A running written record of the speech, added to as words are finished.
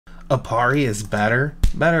Apari is better?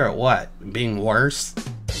 Better at what? Being worse?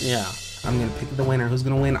 Yeah, I'm gonna pick the winner who's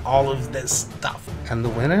gonna win all of this stuff. And the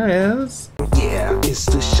winner is... Yeah, it's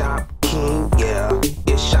the Shopking. Yeah,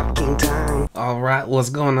 it's Shopking time. Alright, what's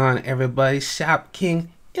going on everybody? Shopking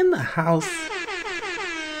in the house.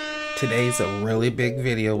 Today's a really big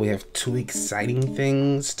video. We have two exciting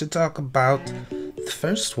things to talk about. The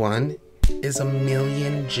first one is a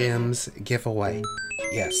 1,000,000 gems giveaway.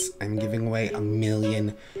 Yes, I'm giving away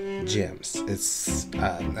 1,000,000 gems. It's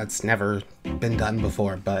that's never been done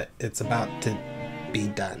before, but it's about to be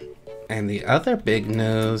done. And the other big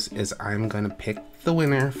news is I'm gonna pick the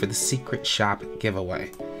winner for the secret shop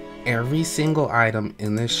giveaway. Every single item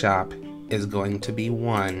in this shop is going to be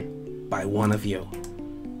won by one of you.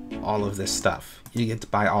 All of this stuff, you get to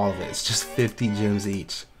buy all of it. It's just 50 gems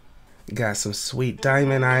each. Got some sweet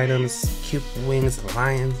diamond items, cute wings,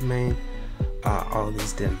 lion's mane, all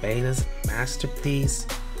these den betas, masterpiece.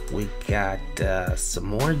 We got some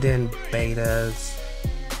more den betas,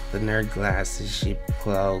 the nerd glasses, sheep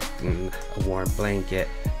cloak, and a warm blanket.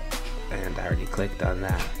 And I already clicked on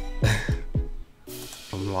that.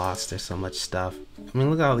 I'm lost, there's so much stuff. I mean,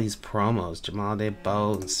 look at all these promos, Jamal Day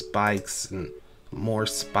bow and spikes and more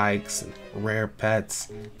spikes and rare pets,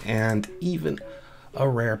 and even a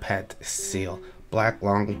rare pet seal. Black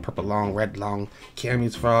long, purple long, red long,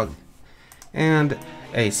 Cammy's frog, and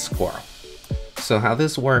a squirrel. So how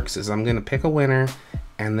this works is I'm gonna pick a winner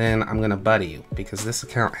and then I'm gonna buddy you, because this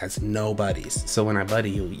account has no buddies. So when I buddy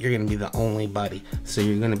you, you're gonna be the only buddy. So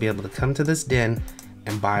you're gonna be able to come to this den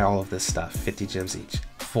and buy all of this stuff, 50 gems each,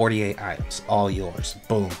 48 items, all yours.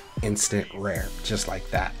 Boom, instant rare, just like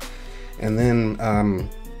that. And then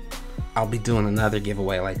I'll be doing another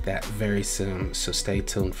giveaway like that very soon, so stay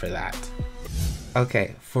tuned for that.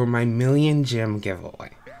 Okay, for my 1,000,000 gem giveaway,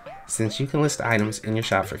 since you can list items in your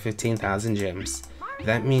shop for 15,000 gems,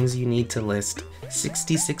 that means you need to list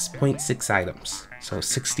 66.6 items, so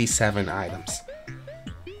 67 items.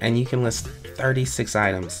 And you can list 36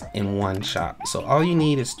 items in one shop. So all you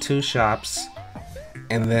need is 2 shops,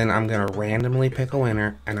 and then I'm gonna randomly pick a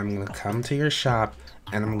winner, and I'm gonna come to your shop,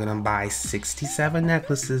 and I'm gonna buy 67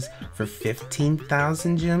 necklaces for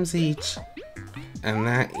 15,000 gems each, and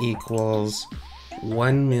that equals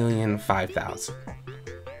 1,005,000.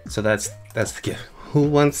 So that's the gift. Who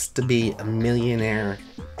wants to be a millionaire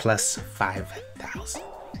plus 5,000?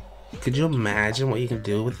 Could you imagine what you can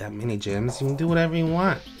do with that many gems? You can do whatever you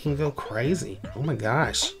want. You can go crazy. Oh my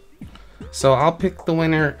gosh. So I'll pick the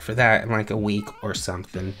winner for that in like a week or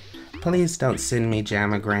something. Please don't send me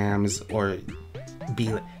jamograms or be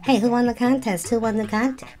like, hey, who won the contest? Who won the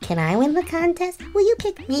contest? Can I win the contest? Will you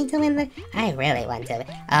pick me to win the... I really want to.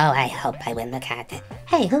 Oh, I hope I win the contest.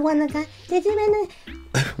 Hey, who won the contest? Did you win the...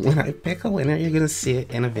 When I pick a winner, you're gonna see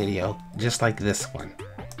it in a video, just like this one.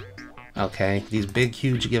 Okay, these big,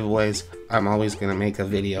 huge giveaways, I'm always gonna make a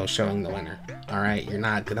video showing the winner. Alright, you're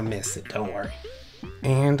not gonna miss it, don't worry.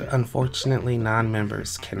 And unfortunately,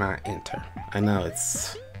 non-members cannot enter. I know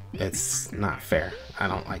it's not fair. I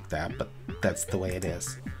don't like that, but that's the way it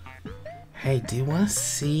is. Hey, do you want to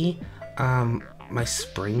see my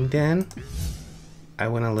spring den? I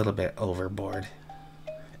went a little bit overboard.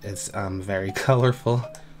 It's very colorful.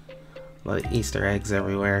 A lot of Easter eggs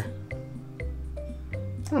everywhere.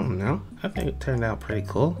 I don't know. I think it turned out pretty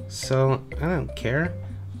cool. So I don't care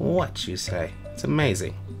what you say. It's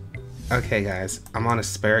amazing. Okay guys, I'm on a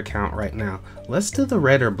spare account right now. Let's do the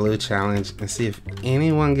red or blue challenge and see if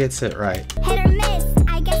anyone gets it right. Hit or miss,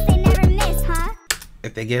 I guess they never miss, huh?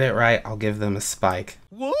 If they get it right, I'll give them a spike.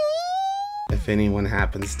 What? If anyone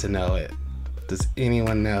happens to know it. Does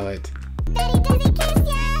anyone know it? Daddy, does he kiss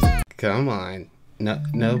ya? Come on. No,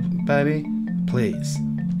 nobody? Please.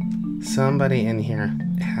 Somebody in here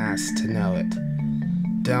has to know it.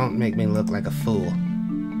 Don't make me look like a fool.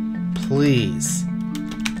 Please.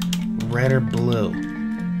 Red or blue?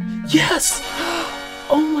 Yes!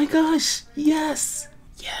 Oh my gosh! Yes!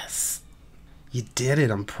 Yes! You did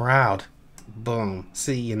it, I'm proud. Boom.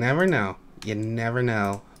 See, you never know. You never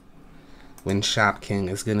know when Shopking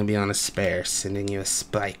is gonna be on a spare sending you a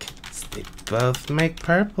spike. They both make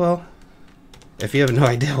purple. If you have no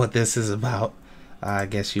idea what this is about, I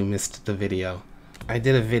guess you missed the video. I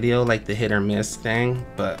did a video like the hit or miss thing,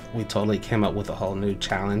 but we totally came up with a whole new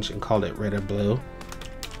challenge and called it red or blue.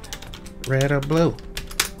 Red or blue?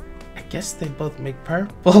 I guess they both make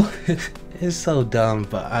purple. It's so dumb,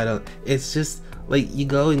 but I don't... It's just like you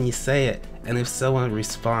go and you say it, and if someone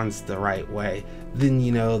responds the right way, then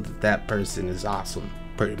you know that that person is awesome,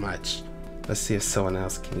 pretty much. Let's see if someone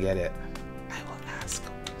else can get it. I will ask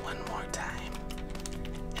one more time,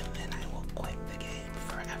 and then I will quit the game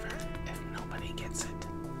forever if nobody gets it.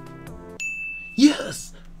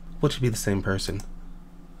 Yes! What should be the same person?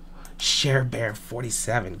 Share Bear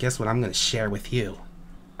 47. Guess what I'm gonna share with you?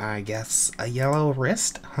 I guess a yellow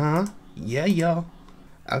wrist, huh? Yeah, yo.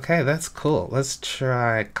 Okay, that's cool. Let's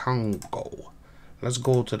try Congo. Let's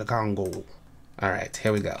go to the Congo. Alright,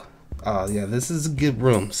 here we go. Oh, yeah, this is a good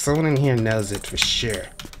room. Someone in here knows it for sure.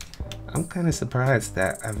 I'm kind of surprised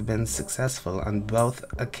that I've been successful on both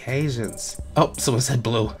occasions. Oh, someone said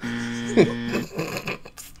blue.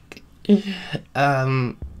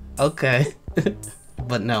 Okay.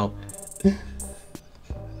 But no.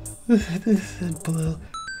 This is blue.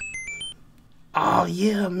 Oh,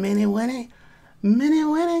 yeah, Mini Winnie. Mini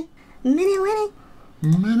Winnie. Minnie Winnie.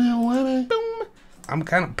 Mini Winnie. Boom. I'm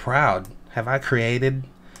kind of proud. Have I created?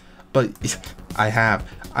 But I have.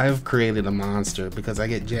 I've created a monster because I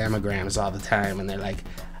get jamograms all the time and they're like,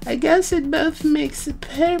 I guess it both makes a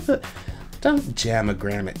pair, but don't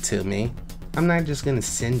jamogram it to me. I'm not just gonna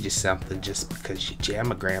send you something just because you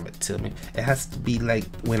jamogram it to me. It has to be like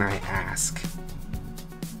when I ask.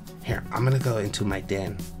 Here, I'm gonna go into my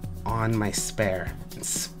den on my spare and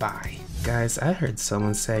spy. Guys, I heard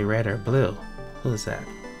someone say red or blue. Who is that?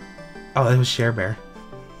 Oh, it was Share Bear.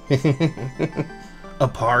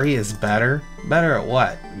 Apari is better? Better at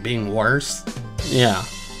what? Being worse? Yeah.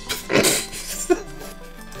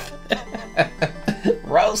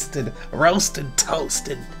 Roasted,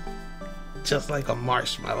 toasted. Just like a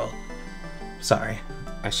marshmallow. Sorry.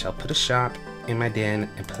 I shall put a shop in my den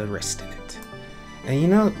and put a wrist in it. And you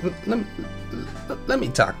know, let me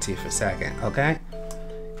talk to you for a second, okay?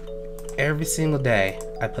 Every single day,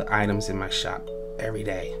 I put items in my shop. Every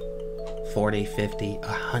day. 40, 50,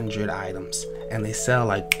 100 items. And they sell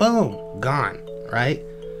like, boom, gone, right?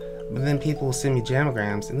 But then people will send me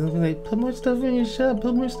jamograms and they'll be like, put more stuff in your shop,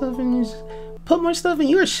 put more stuff in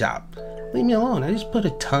your shop. Leave me alone. I just put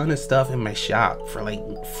a ton of stuff in my shop for like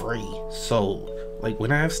free. So like when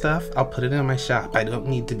I have stuff, I'll put it in my shop. I don't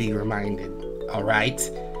need to be reminded. All right?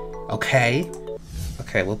 Okay?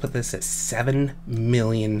 Okay, we'll put this at 7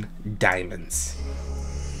 million diamonds.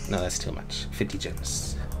 No, that's too much. 50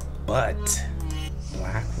 gems. But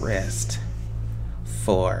black wrist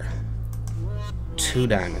for 2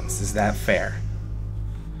 diamonds. Is that fair?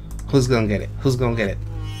 Who's gonna get it? Who's gonna get it?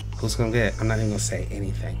 Who's gonna get it? I'm not even gonna say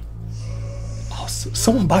anything. Oh, so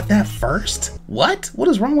someone bought that first? What? What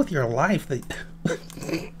is wrong with your life?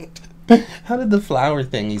 How did the flower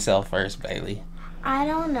thingy sell first, Bailey? I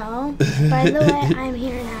don't know. By the way, I'm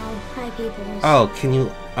here now. Hi, people. Oh, can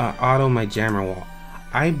you auto my jammer wall?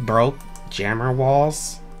 I broke jammer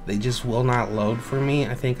walls. They just will not load for me.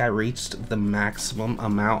 I think I reached the maximum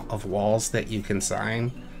amount of walls that you can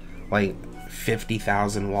sign. Like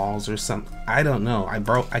 50,000 walls or something. I don't know. I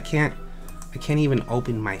can't even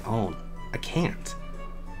open my own. I can't.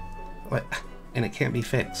 What? And it can't be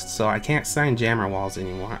fixed. So I can't sign jammer walls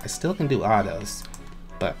anymore. I still can do autos,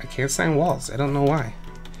 but I can't sign walls. I don't know why.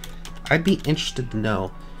 I'd be interested to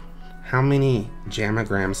know how many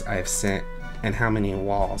jamograms I've sent and how many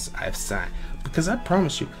walls I've signed. Because I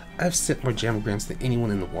promise you, I've sent more jamograms than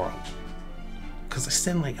anyone in the world. Because I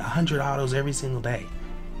send like 100 autos every single day.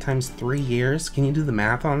 Times 3 years. Can you do the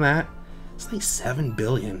math on that? It's like 7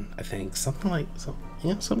 billion, I think. Something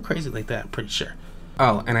crazy like that, I'm pretty sure.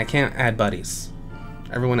 Oh, and I can't add buddies.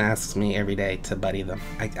 Everyone asks me every day to buddy them.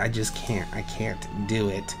 I just can't. I can't do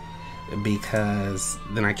it because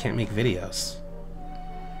then I can't make videos.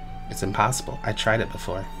 It's impossible. I tried it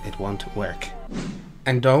before. It won't work.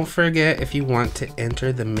 And don't forget, if you want to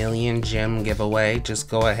enter the Million Gem giveaway, just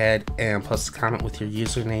go ahead and post a comment with your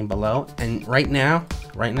username below. And right now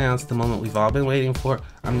it's the moment we've all been waiting for.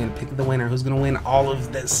 I'm gonna pick the winner. Who's gonna win all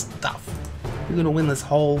of this stuff? Who's gonna win this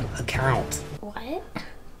whole account? What?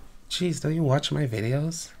 Jeez, don't you watch my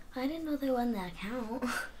videos? I didn't know they won the account.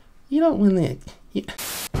 You don't win the...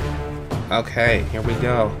 Okay, here we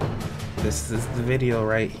go. This is the video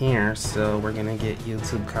right here, so we're gonna get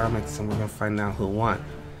YouTube comments and we're gonna find out who won.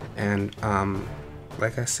 And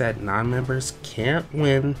like I said, non-members can't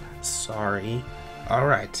win. Sorry.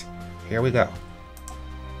 Alright, here we go.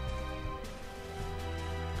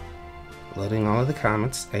 Loading all of the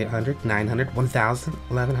comments. 800, 900, 1,000,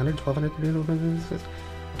 1,100, 1,200,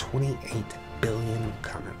 28 billion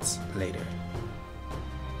comments later.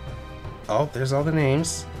 Oh, there's all the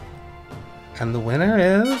names. And the winner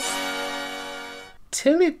is...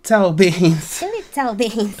 Tilly Toe Beans. Tilly Toe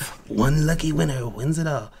Beans. One lucky winner wins it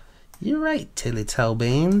all. You're right, Tilly Toe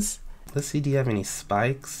Beans. Let's see, do you have any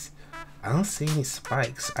spikes? I don't see any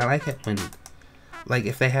spikes. I like it when, like,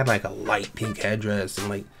 if they had like a light pink headdress and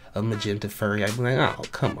like a magenta furry, I'd be like, oh,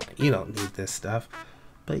 come on, you don't need this stuff.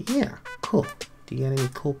 But yeah, cool. Do you got any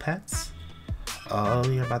cool pets? Oh,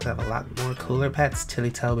 you're about to have a lot more cooler pets,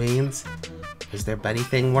 Tilly Toe Beans. Is their buddy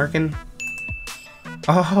thing working?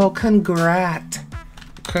 Oh, congrats,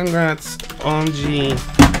 OMG.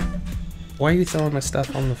 Why are you throwing my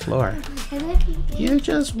stuff on the floor? You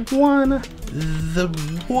just won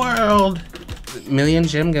the world Million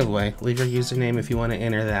Gem giveaway. Leave your username if you want to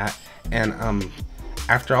enter that. And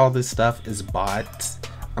after all this stuff is bought,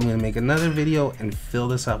 I'm gonna make another video and fill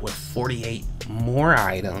this up with 48 more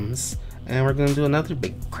items, and we're gonna do another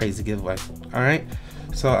big crazy giveaway. All right,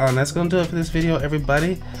 so that's gonna do it for this video,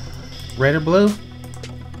 everybody. Red or blue?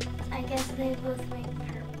 I guess they both make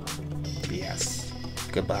purple. Yes.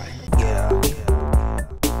 Goodbye. Yeah.